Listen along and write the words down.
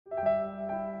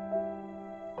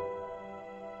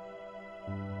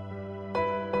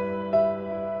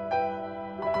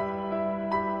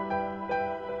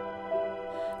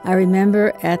I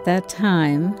remember at that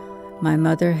time, my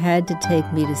mother had to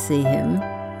take me to see him,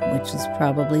 which was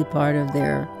probably part of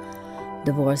their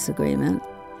divorce agreement.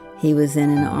 He was in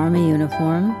an army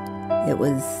uniform. It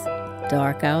was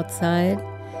dark outside,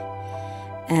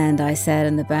 and I sat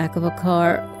in the back of a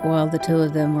car while the two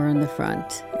of them were in the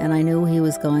front. And I knew he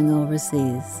was going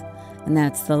overseas, and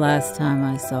that's the last time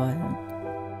I saw him.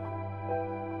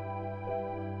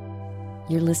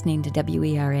 You're listening to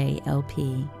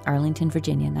WERA-LP, Arlington,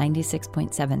 Virginia,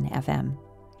 96.7 FM.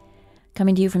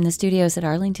 Coming to you from the studios at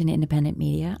Arlington Independent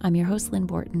Media, I'm your host, Lynn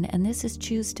Borton, and this is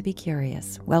Choose to be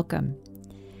Curious. Welcome.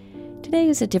 Today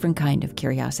is a different kind of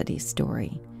curiosity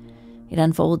story. It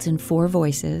unfolds in 4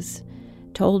 voices,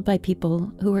 told by people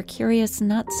who are curious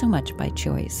not so much by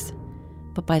choice,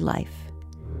 but by life.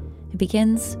 It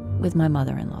begins with my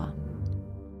mother-in-law.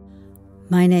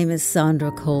 My name is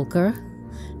Sandra Kolker.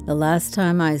 The last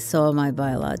time I saw my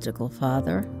biological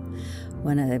father,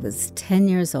 when I was 10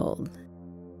 years old.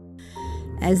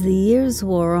 As the years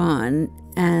wore on,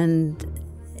 and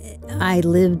I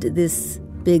lived this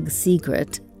big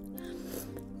secret,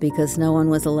 because no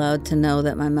one was allowed to know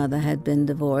that my mother had been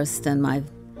divorced and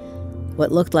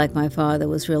what looked like my father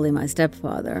was really my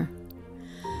stepfather.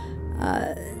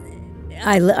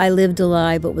 I lived a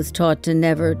lie, but was taught to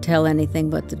never tell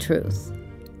anything but the truth.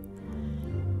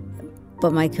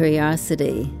 But my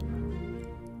curiosity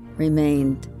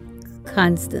remained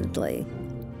constantly.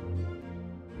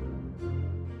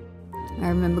 I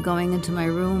remember going into my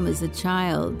room as a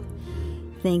child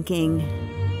thinking,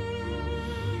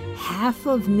 half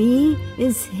of me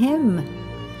is him.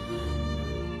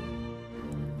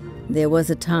 There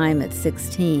was a time at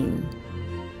 16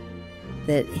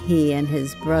 that he and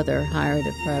his brother hired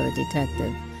a private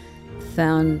detective,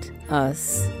 found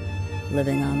us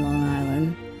living on Long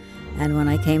Island, and when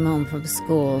I came home from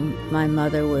school, my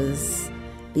mother was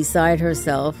beside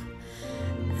herself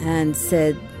and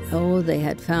said, they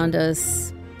had found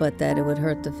us, but that it would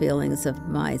hurt the feelings of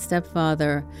my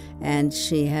stepfather, and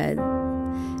she had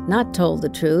not told the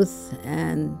truth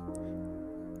and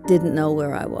didn't know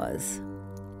where I was,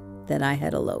 that I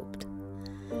had eloped.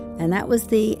 And that was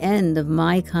the end of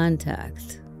my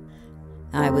contact.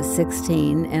 I was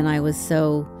 16, and I was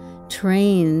so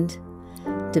trained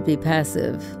to be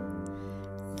passive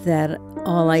that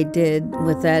all I did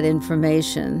with that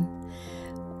information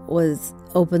was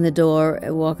open the door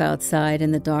and walk outside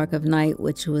in the dark of night,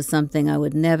 which was something I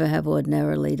would never have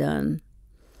ordinarily done.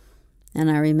 And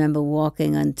I remember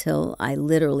walking until I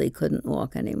literally couldn't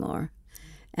walk anymore.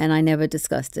 And I never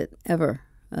discussed it ever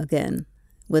again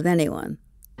with anyone.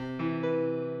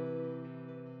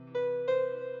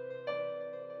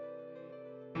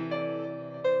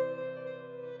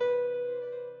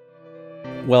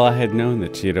 Well, I had known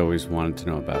that she had always wanted to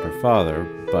know about her father,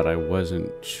 but I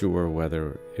wasn't sure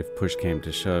whether, if push came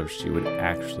to shove, she would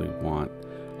actually want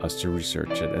us to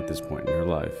research it at this point in her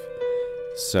life.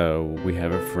 So we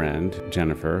have a friend,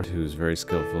 Jennifer, who's very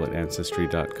skillful at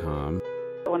Ancestry.com.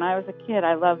 When I was a kid,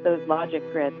 I loved those logic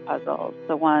grid puzzles,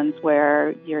 the ones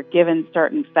where you're given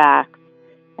certain facts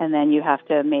and then you have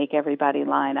to make everybody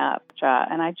line up.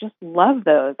 And I just love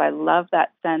those. I love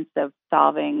that sense of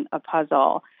solving a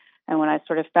puzzle. And when I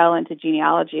sort of fell into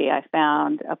genealogy, I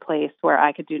found a place where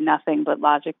I could do nothing but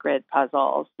logic grid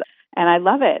puzzles. And I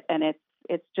love it. And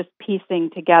it's just piecing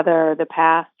together the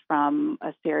past from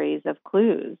a series of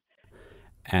clues.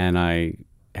 And I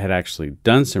had actually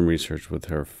done some research with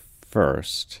her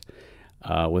first,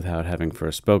 without having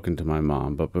first spoken to my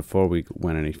mom. But before we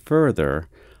went any further,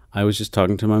 I was just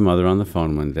talking to my mother on the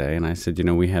phone one day, and I said,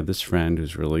 we have this friend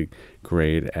who's really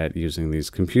great at using these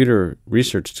computer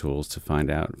research tools to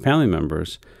find out family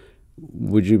members.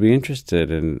 Would you be interested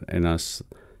in us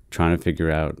trying to figure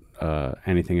out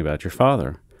anything about your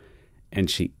father?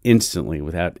 And she instantly,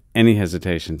 without any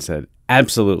hesitation, said,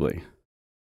 absolutely.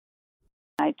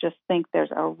 I just think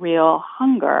there's a real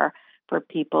hunger for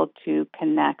people to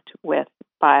connect with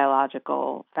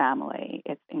biological family.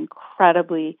 It's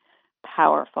incredibly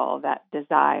powerful, that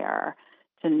desire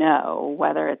to know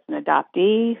whether it's an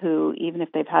adoptee who, even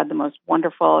if they've had the most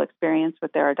wonderful experience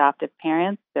with their adoptive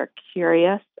parents, they're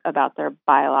curious about their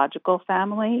biological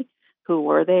family. Who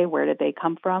were they? Where did they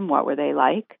come from? What were they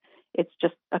like? It's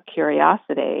just a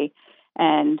curiosity.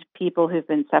 And people who've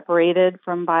been separated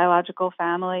from biological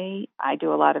family, I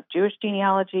do a lot of Jewish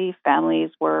genealogy. Families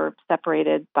were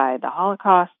separated by the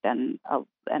Holocaust and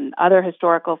other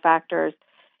historical factors.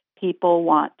 People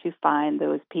want to find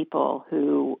those people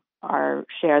who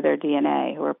share their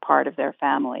DNA, who are part of their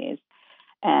families.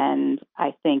 And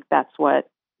I think that's what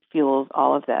fuels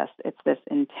all of this. It's this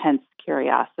intense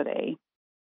curiosity.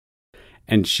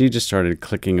 And she just started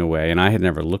clicking away, and I had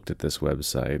never looked at this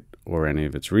website or any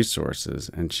of its resources,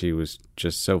 and she was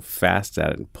just so fast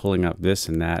at it, pulling up this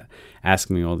and that,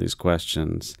 asking me all these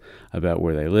questions about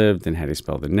where they lived and how do you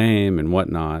spell the name and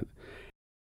whatnot.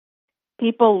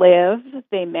 People live,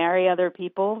 they marry other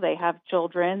people, they have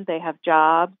children, they have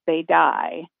jobs, they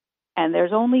die. And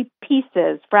there's only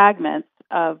pieces, fragments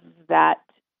of that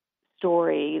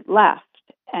story left.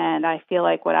 And I feel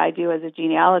like what I do as a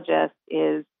genealogist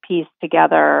is piece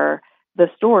together the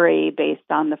story based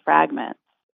on the fragments.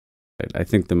 I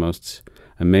think the most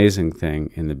amazing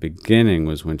thing in the beginning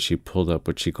was when she pulled up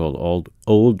what she called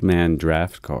old man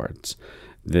draft cards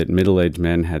that middle-aged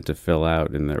men had to fill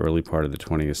out in the early part of the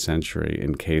 20th century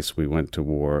in case we went to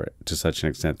war to such an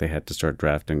extent they had to start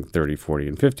drafting 30, 40,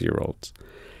 and 50-year-olds.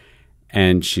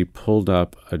 And she pulled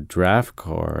up a draft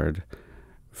card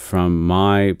from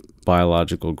my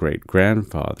biological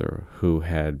great-grandfather who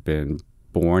had been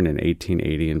born in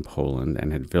 1880 in Poland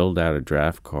and had filled out a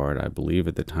draft card, I believe,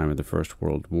 at the time of the First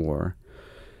World War.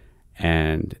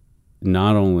 And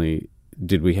not only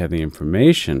did we have the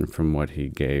information from what he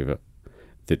gave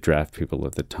the draft people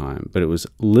at the time, but it was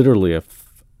literally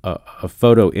a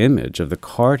photo image of the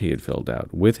card he had filled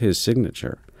out with his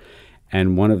signature.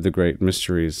 And one of the great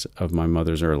mysteries of my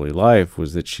mother's early life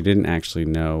was that she didn't actually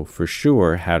know for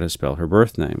sure how to spell her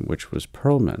birth name, which was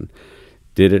Perlman.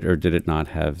 Did it or did it not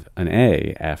have an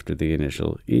A after the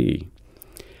initial E?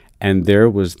 And there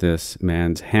was this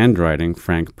man's handwriting,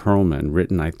 Frank Perlman,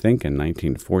 written, I think, in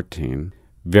 1914.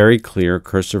 Very clear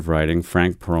cursive writing,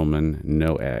 Frank Perlman,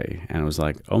 no A. And I was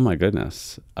like, oh my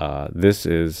goodness, this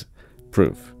is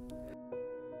proof.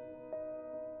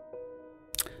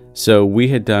 So we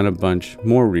had done a bunch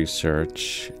more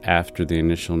research after the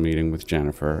initial meeting with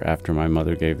Jennifer, after my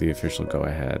mother gave the official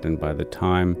go-ahead. And by the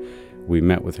time we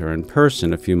met with her in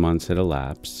person, a few months had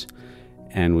elapsed,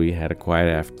 and we had a quiet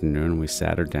afternoon. We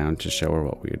sat her down to show her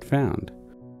what we had found.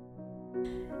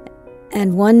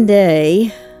 And one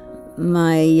day,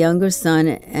 my younger son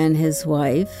and his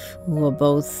wife, who are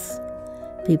both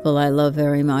people I love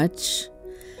very much,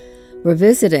 were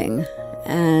visiting.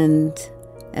 And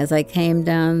as I came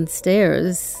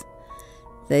downstairs,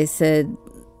 they said,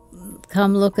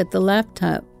 "Come look at the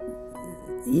laptop.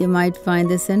 You might find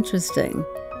this interesting."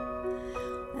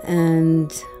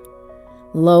 And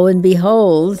lo and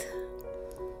behold,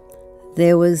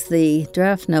 there was the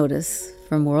draft notice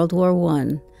from World War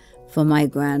I for my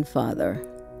grandfather.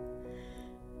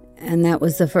 And that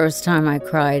was the first time I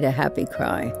cried a happy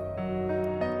cry.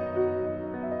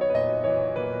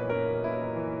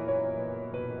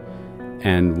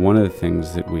 And one of the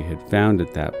things that we had found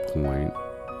at that point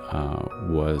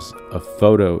was a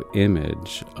photo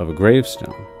image of a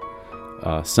gravestone.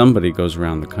 Somebody goes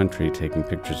around the country taking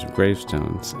pictures of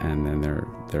gravestones, and then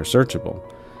they're searchable.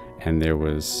 And there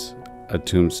was a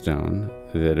tombstone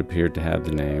that appeared to have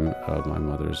the name of my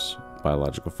mother's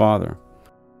biological father.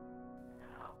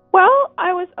 Well,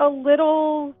 I was a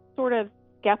little sort of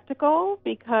skeptical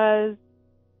because,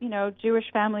 Jewish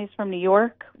families from New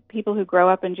York, people who grow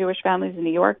up in Jewish families in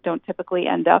New York don't typically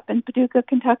end up in Paducah,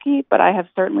 Kentucky, but I have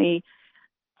certainly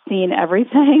seen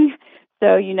everything.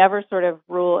 So you never sort of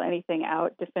rule anything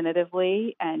out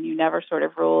definitively, and you never sort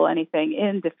of rule anything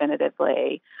in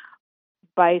definitively.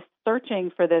 By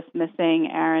searching for this missing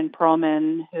Aaron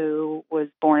Perlman, who was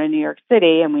born in New York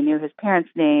City, and we knew his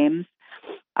parents' names,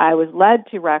 I was led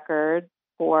to records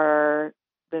for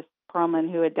this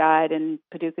Perlman who had died in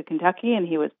Paducah, Kentucky, and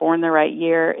he was born the right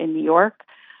year in New York.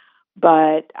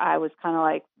 But I was kind of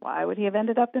like, why would he have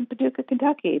ended up in Paducah,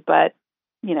 Kentucky? But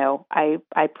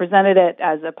I presented it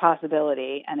as a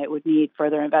possibility, and it would need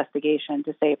further investigation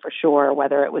to say for sure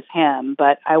whether it was him.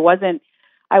 But I wasn't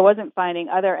finding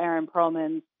other Aaron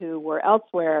Perlmans who were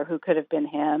elsewhere who could have been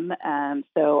him, and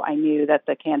so I knew that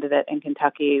the candidate in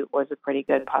Kentucky was a pretty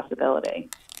good possibility.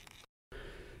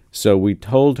 So we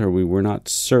told her we were not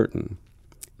certain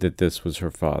that this was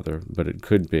her father, but it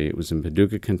could be. It was in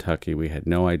Paducah, Kentucky. We had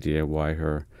no idea why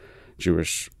her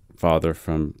Jewish father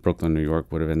from Brooklyn, New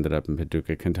York would have ended up in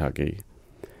Paducah, Kentucky,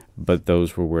 but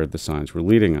those were where the signs were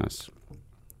leading us.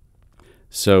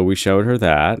 So we showed her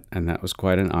that, and that was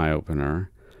quite an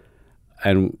eye-opener.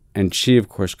 And she, of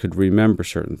course, could remember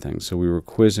certain things. So we were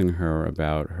quizzing her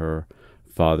about her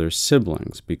father's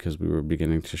siblings because we were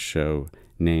beginning to show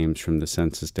names from the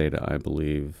census data, I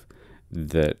believe,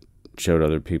 that showed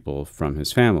other people from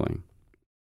his family.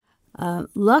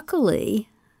 Luckily,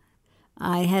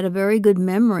 I had a very good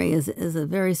memory as a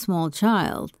very small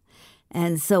child.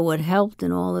 And so what helped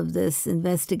in all of this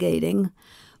investigating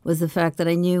was the fact that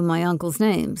I knew my uncle's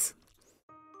names.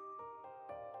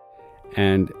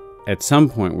 And at some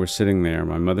point, we're sitting there.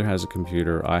 My mother has a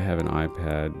computer. I have an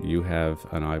iPad. You have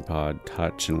an iPod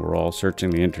Touch. And we're all searching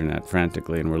the internet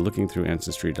frantically. And we're looking through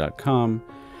Ancestry.com.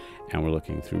 And we're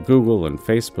looking through Google and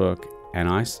Facebook. And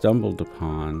I stumbled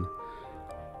upon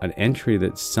an entry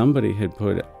that somebody had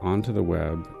put onto the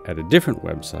web at a different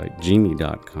website,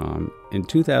 Genie.com, in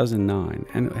 2009.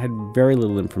 And it had very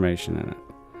little information in it.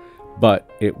 But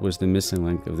it was the missing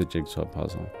link of the jigsaw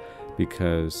puzzle.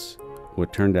 Because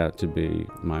what turned out to be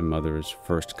my mother's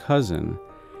first cousin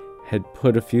had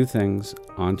put a few things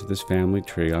onto this family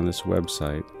tree on this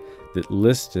website that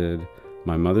listed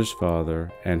my mother's father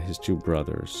and his two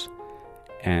brothers.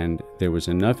 And there was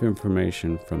enough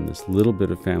information from this little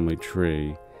bit of family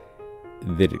tree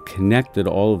that it connected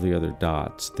all of the other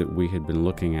dots that we had been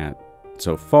looking at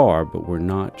so far, but we're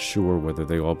not sure whether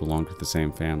they all belonged to the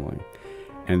same family.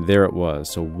 And there it was.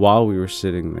 So while we were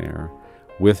sitting there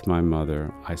with my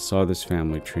mother, I saw this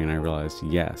family tree and I realized,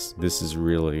 yes, this is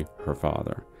really her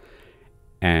father.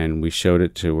 And we showed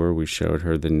it to her. We showed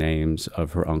her the names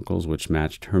of her uncles, which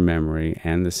matched her memory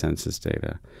and the census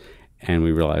data. And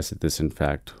we realized that this, in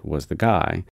fact, was the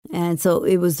guy. And so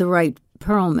it was the right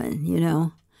Perlman, you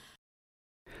know.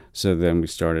 So then we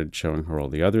started showing her all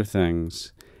the other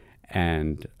things.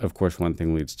 And, of course, one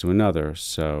thing leads to another.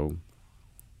 So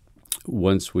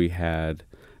once we had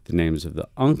the names of the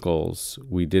uncles,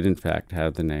 we did in fact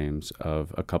have the names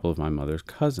of a couple of my mother's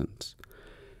cousins.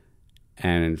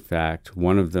 And in fact,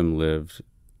 one of them lived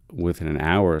within an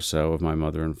hour or so of my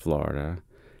mother in Florida.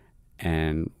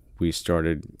 And we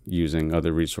started using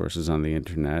other resources on the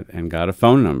internet and got a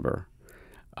phone number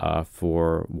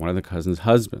for one of the cousins'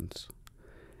 husbands.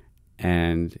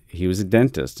 And he was a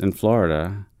dentist in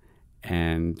Florida.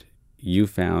 And you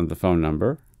found the phone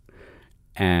number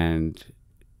and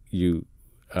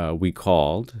we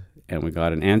called, and we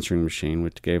got an answering machine,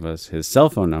 which gave us his cell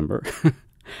phone number.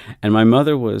 And my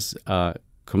mother was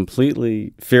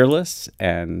completely fearless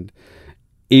and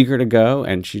eager to go,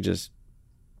 and she just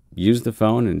used the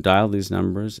phone and dialed these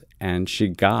numbers, and she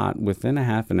got, within a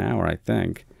half an hour, I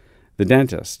think, the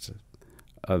dentist,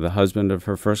 the husband of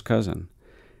her first cousin.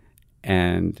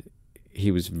 And he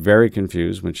was very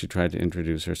confused when she tried to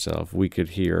introduce herself. We could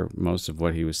hear most of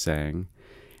what he was saying.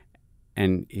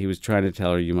 And he was trying to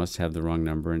tell her, you must have the wrong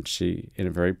number. And she, in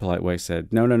a very polite way,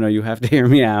 said, no, you have to hear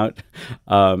me out.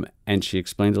 And she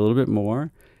explained a little bit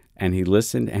more. And he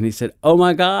listened, and he said, oh,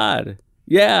 my God.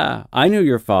 Yeah, I knew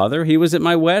your father. He was at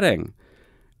my wedding.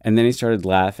 And then he started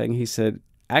laughing. He said,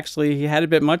 actually, he had a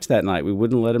bit much that night. We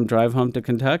wouldn't let him drive home to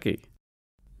Kentucky.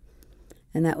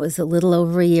 And that was a little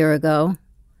over a year ago.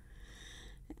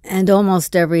 And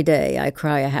almost every day I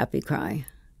cry a happy cry,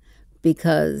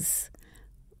 because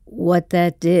what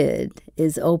that did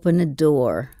is open a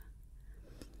door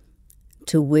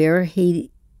to where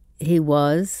he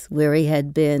was, where he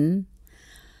had been,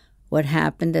 what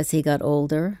happened as he got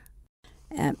older.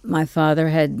 And my father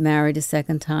had married a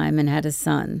second time and had a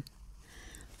son.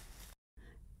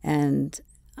 And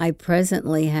I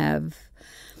presently have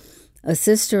a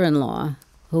sister-in-law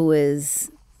who is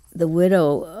the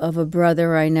widow of a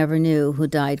brother I never knew who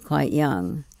died quite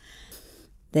young.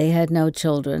 They had no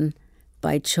children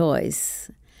by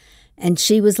choice. And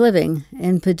she was living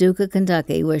in Paducah,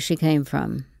 Kentucky, where she came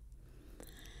from.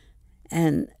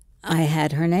 And I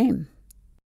had her name.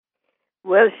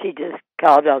 Well, she just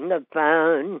called on the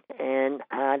phone, and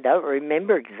I don't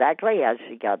remember exactly how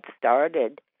she got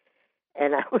started.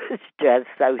 And I was just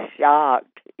so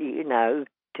shocked,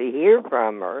 to hear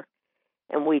from her.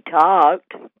 And we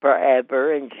talked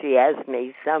forever, and she asked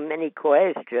me so many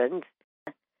questions.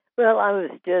 Well, I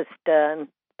was just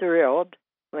thrilled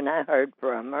when I heard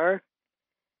from her.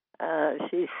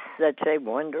 She's such a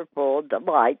wonderful,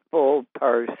 delightful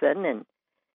person.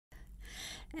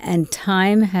 And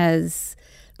time has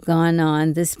gone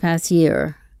on this past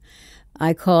year.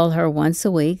 I call her once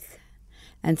a week,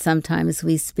 and sometimes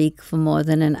we speak for more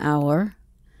than an hour.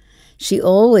 She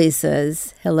always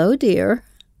says, hello, dear,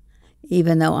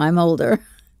 even though I'm older.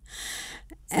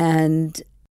 And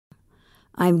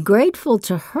I'm grateful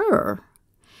to her.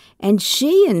 And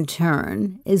she, in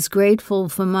turn, is grateful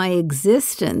for my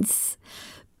existence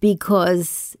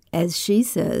because, as she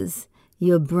says,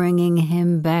 you're bringing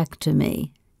him back to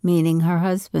me, meaning her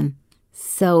husband.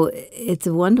 So it's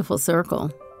a wonderful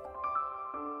circle.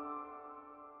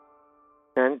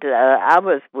 And I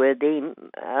was with him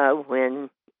when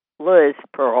Louis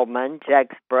Perlman,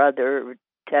 Jack's brother,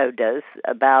 told us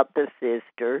about the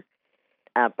sister.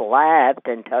 I laughed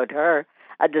and told her,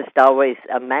 I just always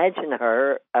imagined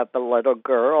her of a little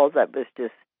girl that was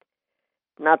just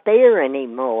not there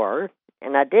anymore.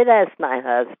 And I did ask my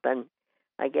husband,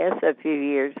 I guess a few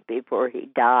years before he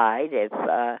died, if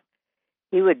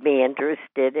he would be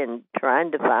interested in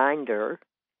trying to find her,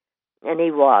 and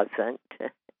he wasn't.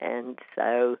 And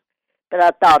so, but I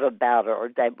thought about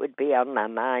her. That would be on my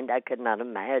mind. I could not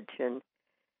imagine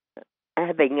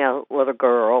having a little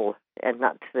girl and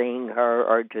not seeing her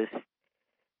or just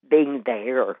being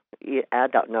there. I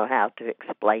don't know how to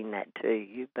explain that to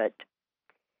you, but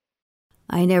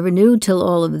I never knew till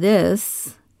all of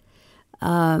this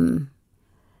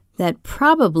that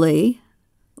probably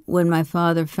when my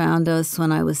father found us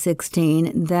when I was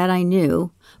 16, that I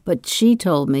knew, but she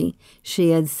told me she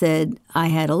had said I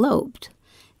had eloped.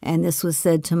 And this was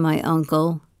said to my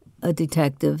uncle, a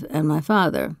detective, and my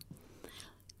father.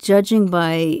 Judging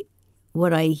by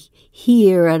what I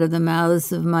hear out of the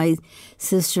mouths of my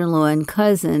sister-in-law and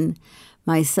cousin,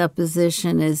 my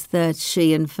supposition is that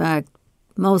she, in fact,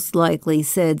 most likely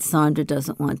said, Sandra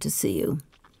doesn't want to see you.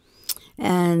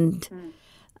 And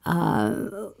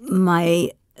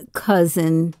my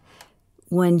cousin,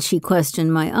 when she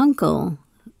questioned my uncle,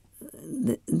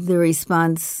 the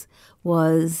response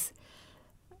was,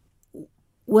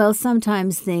 well,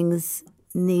 sometimes things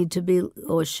need to be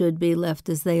or should be left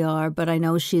as they are, but I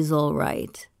know she's all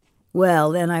right.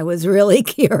 Well, then I was really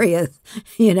curious,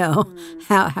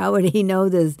 how would he know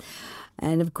this?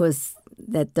 And, of course,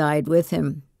 that died with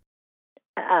him.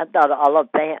 I thought all of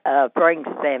Frank's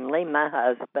family, my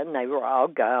husband, they were all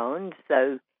gone.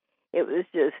 So it was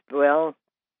just, to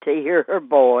hear her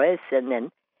voice. And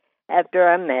then after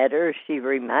I met her, she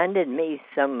reminded me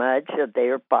so much of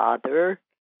their father.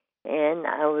 And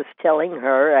I was telling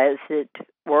her, as it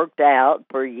worked out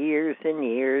for years and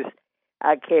years,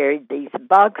 I carried these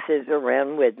boxes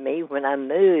around with me when I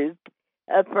moved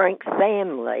of Frank's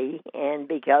family. And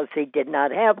because he did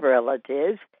not have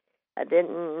relatives, I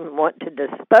didn't want to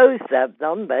dispose of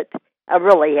them, but I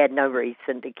really had no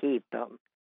reason to keep them.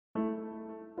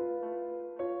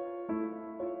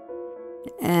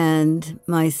 And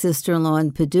my sister-in-law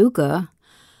in Paducah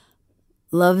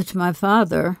loved my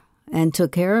father and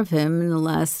took care of him in the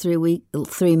last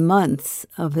 3 months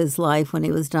of his life when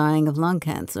he was dying of lung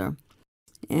cancer.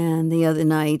 And the other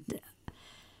night,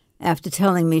 after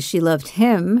telling me she loved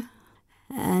him,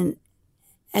 and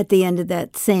at the end of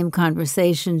that same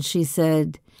conversation, she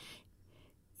said,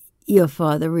 your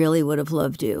father really would have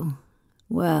loved you.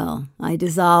 Well, I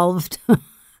dissolved.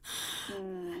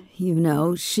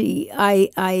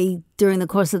 I during the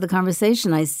course of the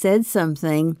conversation, I said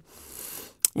something,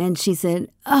 and she said,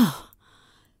 oh,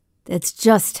 that's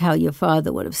just how your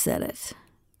father would have said it.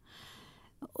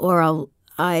 Or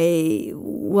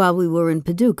while we were in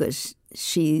Paducah,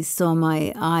 she saw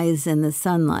my eyes in the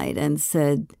sunlight and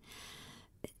said,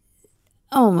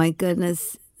 oh, my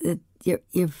goodness, you're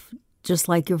just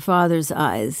like your father's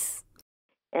eyes.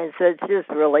 And so it's just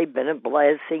really been a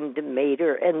blessing to meet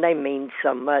her, and they mean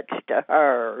so much to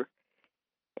her.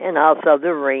 And also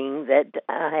the ring that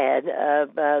I had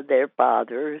of their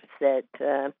father's that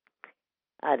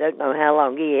I don't know how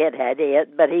long he had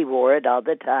it, but he wore it all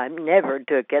the time, never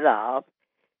took it off.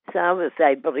 So I was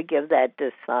able to give that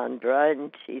to Sandra,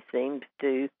 and she seems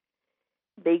to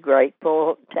be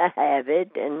grateful to have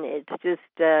it. And it's just,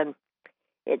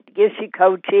 it gives you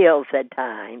cold chills at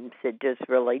times. It just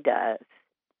really does.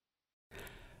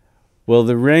 Well,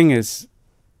 the ring is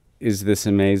this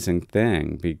amazing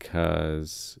thing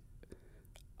because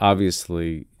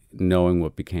obviously knowing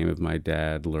what became of my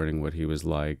dad, learning what he was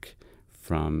like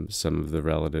from some of the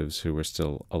relatives who were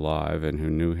still alive and who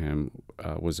knew him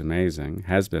was amazing,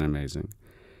 has been amazing.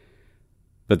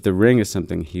 But the ring is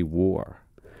something he wore,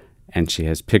 and she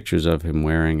has pictures of him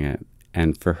wearing it.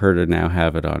 And for her to now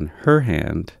have it on her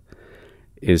hand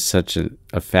is such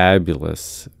a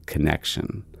fabulous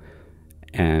connection.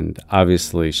 And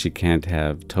obviously she can't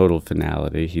have total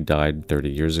finality. He died 30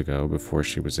 years ago before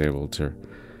she was able to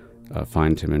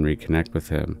find him and reconnect with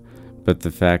him. But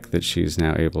the fact that she's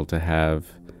now able to have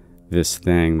this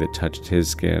thing that touched his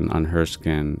skin on her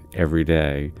skin every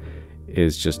day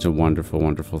is just a wonderful,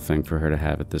 wonderful thing for her to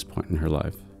have at this point in her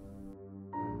life.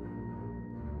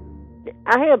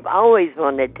 I have always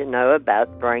wanted to know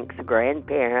about Frank's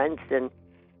grandparents, and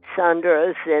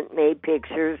Sandra sent me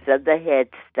pictures of the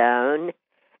headstone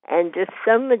and just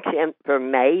so much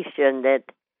information that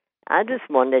I just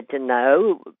wanted to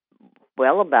know,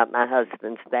 about my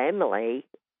husband's family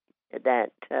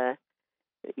that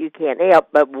you can't help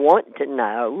but want to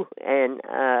know. And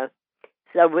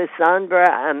so with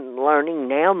Sandra, I'm learning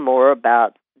now more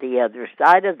about the other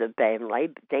side of the family,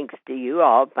 thanks to you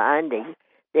all finding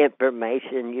the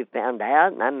information you found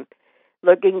out. And I'm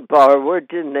looking forward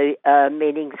to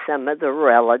meeting some of the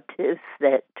relatives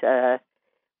that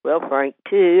Well, Frank,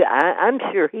 too, I'm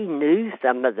sure he knew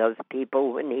some of those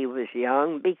people when he was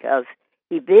young because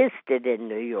he visited in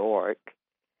New York.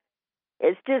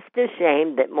 It's just a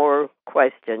shame that more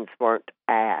questions weren't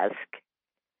asked.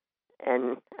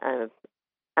 And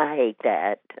I hate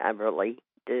that. I really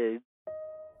do.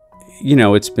 You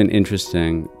know, it's been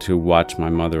interesting to watch my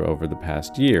mother over the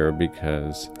past year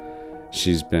because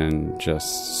she's been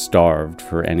just starved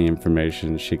for any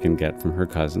information she can get from her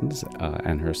cousins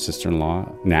and her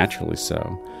sister-in-law, naturally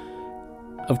so.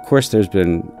 Of course, there's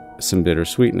been some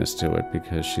bittersweetness to it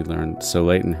because she learned so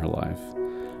late in her life.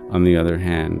 On the other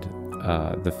hand,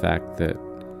 the fact that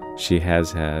she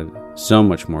has had so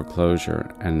much more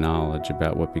closure and knowledge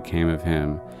about what became of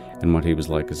him and what he was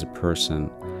like as a person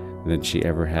than she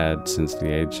ever had since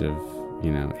the age of,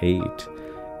 8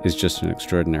 is just an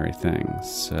extraordinary thing.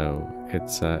 So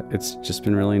it's just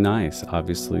been really nice.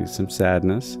 Obviously some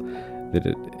sadness that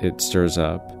it stirs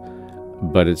up,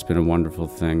 but it's been a wonderful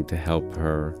thing to help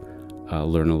her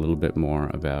learn a little bit more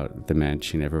about the man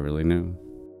she never really knew.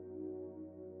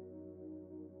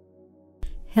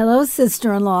 Hello,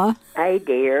 sister-in-law. Hey,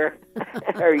 dear.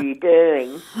 How are you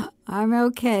doing? I'm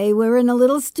okay. We're in a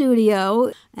little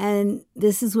studio, and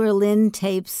this is where Lynn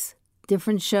tapes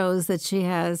different shows that she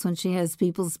has when she has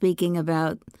people speaking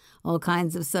about all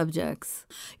kinds of subjects.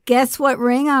 Guess what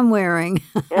ring I'm wearing?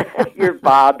 You're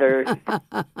bothered.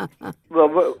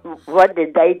 Well, what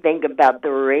did they think about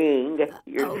the ring,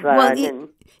 your son and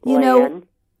Lynn?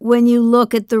 When you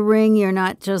look at the ring, you're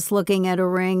not just looking at a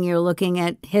ring, you're looking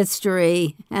at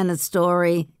history and a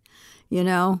story,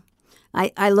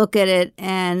 I look at it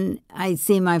and I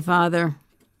see my father.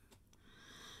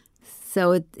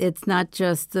 So it's not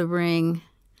just the ring.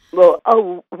 Well,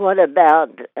 what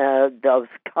about those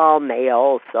call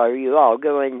mails? Are you all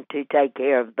going to take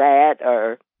care of that,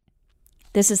 or?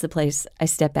 This is the place I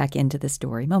step back into the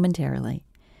story momentarily.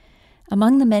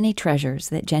 Among the many treasures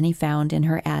that Jenny found in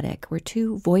her attic were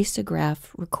 2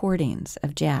 voiceograph recordings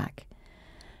of Jack.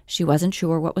 She wasn't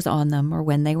sure what was on them or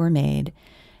when they were made,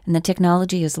 and the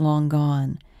technology is long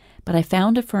gone, but I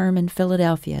found a firm in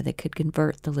Philadelphia that could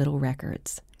convert the little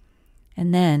records.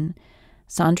 And then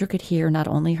Sandra could hear not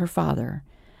only her father,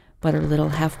 but her little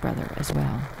half-brother as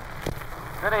well.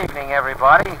 Good evening,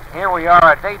 everybody. Here we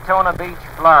are at Daytona Beach,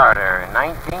 Florida, in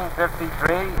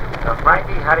 1953. So,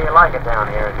 Frankie, how do you like it down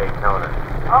here in Daytona?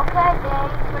 Okay, Dave.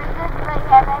 Pretty good thing,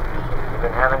 haven't you? You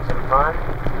been having some fun?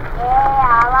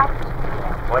 Yeah, I like it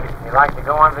here. What, you like to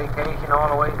go on vacation all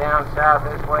the way down south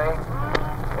this way?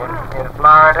 In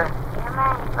Florida? Yeah,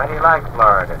 man. How do you like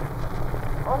Florida?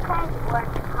 Okay, well,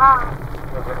 it's hot.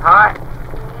 Is it hot? Yeah.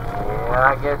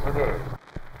 Yeah, I guess it is.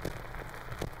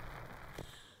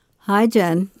 Hi,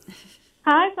 Jen.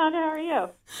 Hi, Sandra. How are you?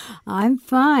 I'm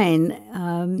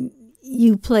fine.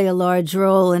 You play a large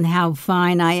role in how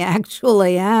fine I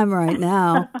actually am right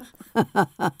now.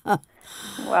 Well,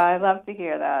 I love to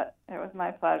hear that. It was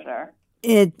my pleasure.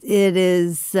 It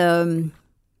is, the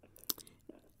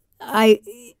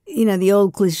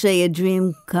old cliche, a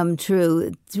dream come true.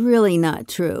 It's really not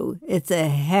true. It's a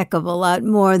heck of a lot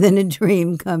more than a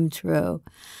dream come true.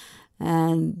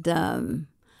 And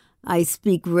I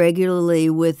speak regularly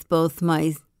with both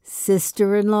my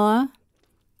sister-in-law,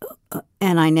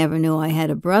 and I never knew I had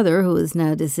a brother who is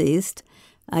now deceased.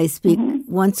 I speak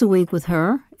once a week with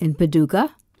her in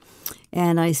Paducah,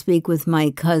 and I speak with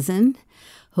my cousin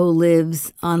who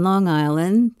lives on Long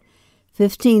Island,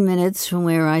 15 minutes from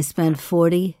where I spent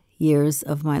 40 years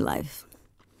of my life.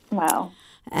 Wow.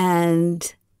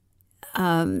 And,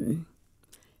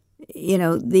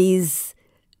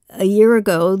 a year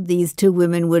ago, these 2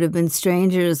 women would have been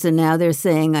strangers, and now they're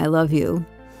saying, I love you.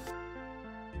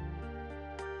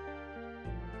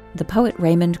 The poet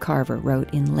Raymond Carver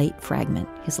wrote in Late Fragment,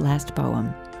 his last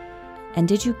poem, "And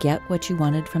did you get what you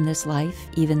wanted from this life,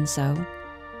 even so?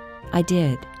 I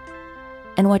did.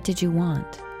 And what did you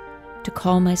want? To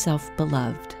call myself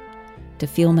beloved, to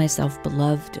feel myself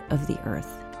beloved of the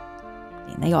earth." I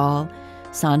mean, they all,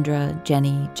 Sandra,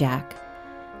 Jenny, Jack,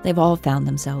 they've all found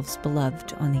themselves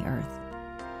beloved on the earth.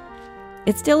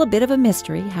 It's still a bit of a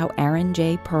mystery how Aaron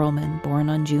J. Perlman, born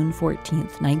on June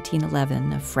 14th,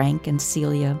 1911, of Frank and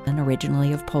Celia, and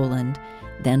originally of Poland,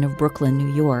 then of Brooklyn,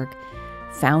 New York,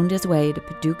 found his way to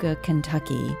Paducah,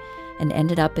 Kentucky, and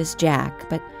ended up as Jack,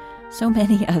 but so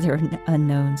many other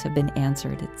unknowns have been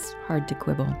answered, it's hard to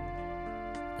quibble.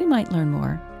 We might learn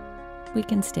more. We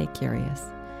can stay curious.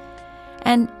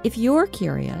 And if you're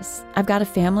curious, I've got a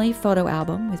family photo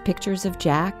album with pictures of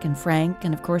Jack and Frank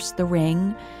and, of course, the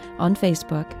ring on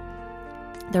Facebook.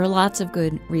 There are lots of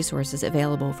good resources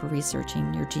available for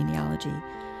researching your genealogy.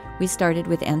 We started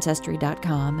with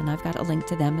Ancestry.com, and I've got a link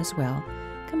to them as well,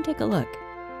 come take a look.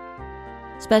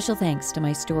 Special thanks to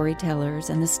my storytellers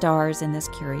and the stars in this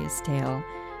curious tale,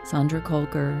 Sandra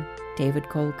Kolker, David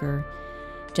Kolker,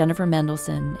 Jennifer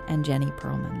Mendelson, and Jenny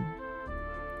Perlman.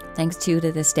 Thanks too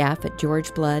to the staff at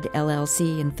George Blood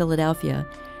LLC in Philadelphia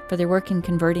for their work in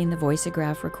converting the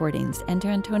Voiceograph recordings, and to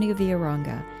Antonio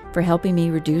Villaranga for helping me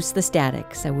reduce the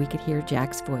static so we could hear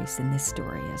Jack's voice in this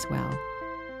story as well.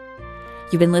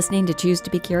 You've been listening to Choose to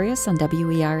Be Curious on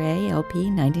WERA LP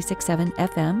 96.7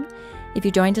 FM. If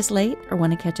you joined us late or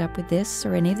want to catch up with this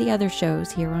or any of the other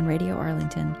shows here on Radio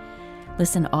Arlington,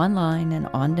 listen online and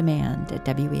on demand at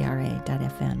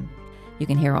WERA.FM. You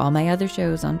can hear all my other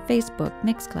shows on Facebook,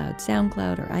 Mixcloud,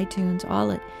 SoundCloud, or iTunes,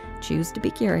 all at Choose to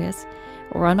Be Curious,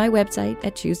 or on my website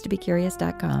at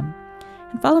choosetobecurious.com.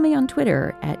 And follow me on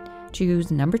Twitter at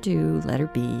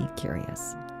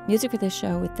choose2Curious. Music for this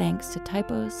show with thanks to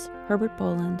Typos, Herbert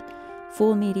Boland,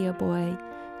 Fool Media Boy,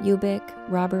 Ubik,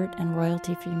 Robert, and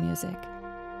Royalty Free Music.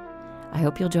 I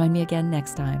hope you'll join me again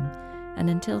next time. And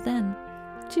until then,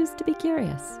 choose to be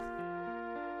curious.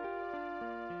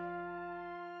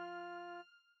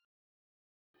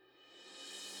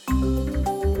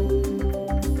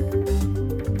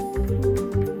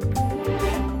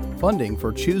 Funding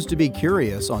for Choose to Be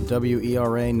Curious on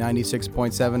WERA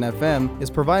 96.7 FM is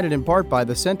provided in part by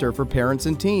the Center for Parents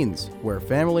and Teens, where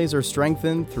families are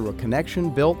strengthened through a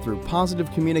connection built through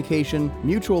positive communication,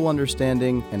 mutual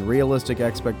understanding, and realistic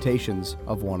expectations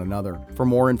of one another. For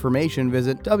more information,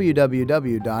 visit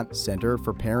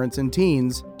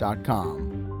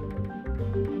www.centerforparentsandteens.com.